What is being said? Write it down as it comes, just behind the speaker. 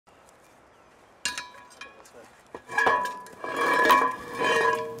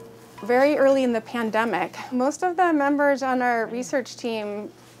very early in the pandemic. Most of the members on our research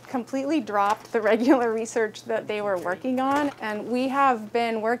team completely dropped the regular research that they were working on, and we have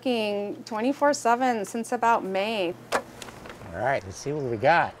been working 24/7 since about May. All right, let's see what we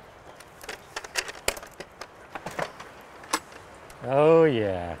got. Oh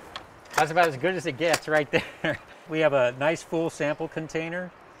yeah, that's about as good as it gets right there. We have a nice full sample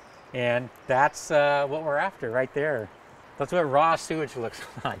container, and that's what we're after right there. That's what raw sewage looks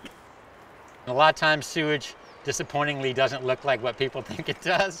like. A lot of times sewage, disappointingly, doesn't look like what people think it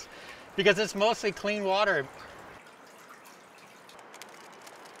does because it's mostly clean water.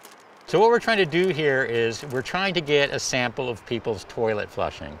 So what we're trying to do here is we're trying to get a sample of people's toilet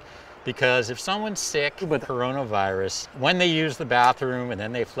flushing, because if someone's sick with coronavirus, when they use the bathroom and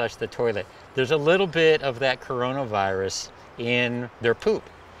then they flush the toilet, there's a little bit of that coronavirus in their poop.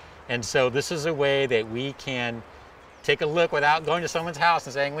 And so this is a way that we can take a look without going to someone's house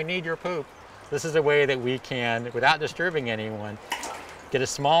and saying, we need your poop. This is a way that we can, without disturbing anyone, get a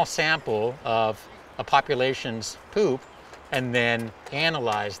small sample of a population's poop and then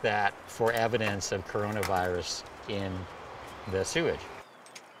analyze that for evidence of coronavirus in the sewage.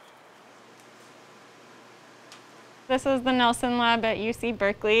 This is the Nelson Lab at UC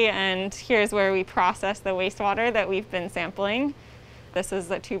Berkeley, and here's where we process the wastewater that we've been sampling. This is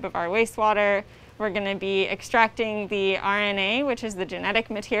the tube of our wastewater. We're going to be extracting the RNA, which is the genetic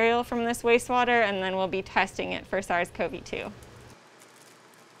material from this wastewater, and then we'll be testing it for SARS-CoV-2.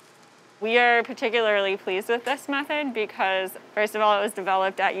 We are particularly pleased with this method because, first of all, it was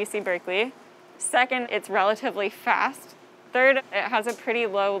developed at UC Berkeley. Second, it's relatively fast. Third, it has a pretty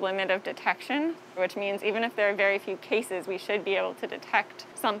low limit of detection, which means even if there are very few cases, we should be able to detect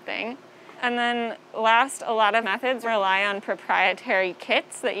something. And then last, a lot of methods rely on proprietary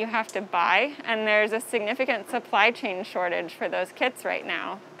kits that you have to buy, and there's a significant supply chain shortage for those kits right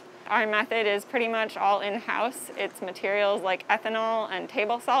now. Our method is pretty much all in-house. It's materials like ethanol and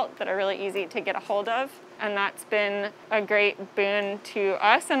table salt that are really easy to get a hold of, and that's been a great boon to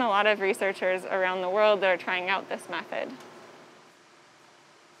us and a lot of researchers around the world that are trying out this method.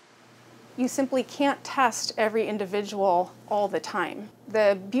 You simply can't test every individual all the time.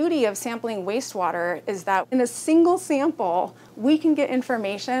 The beauty of sampling wastewater is that in a single sample, we can get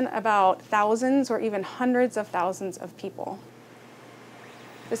information about thousands or even hundreds of thousands of people.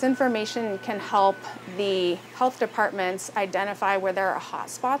 This information can help the health departments identify where there are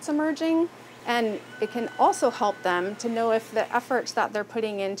hotspots emerging, and it can also help them to know if the efforts that they're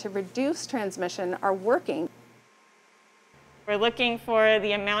putting in to reduce transmission are working. We're looking for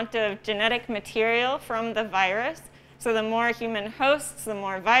the amount of genetic material from the virus. So the more human hosts, the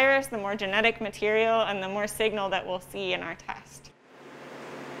more virus, the more genetic material, and the more signal that we'll see in our test.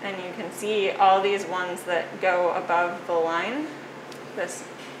 And you can see all these ones that go above the line, this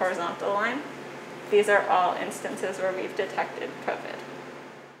horizontal line. These are all instances where we've detected COVID.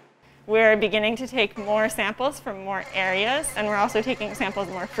 We're beginning to take more samples from more areas, and we're also taking samples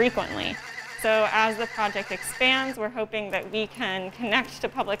more frequently. So as the project expands, we're hoping that we can connect to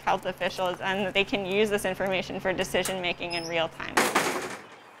public health officials and that they can use this information for decision making in real time.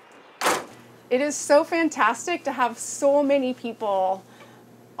 It is so fantastic to have so many people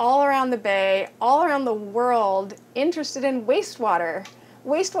all around the Bay, all around the world, interested in wastewater.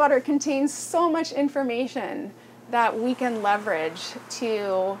 Wastewater contains so much information that we can leverage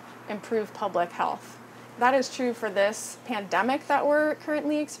to improve public health. That is true for this pandemic that we're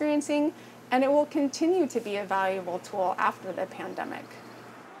currently experiencing, and it will continue to be a valuable tool after the pandemic.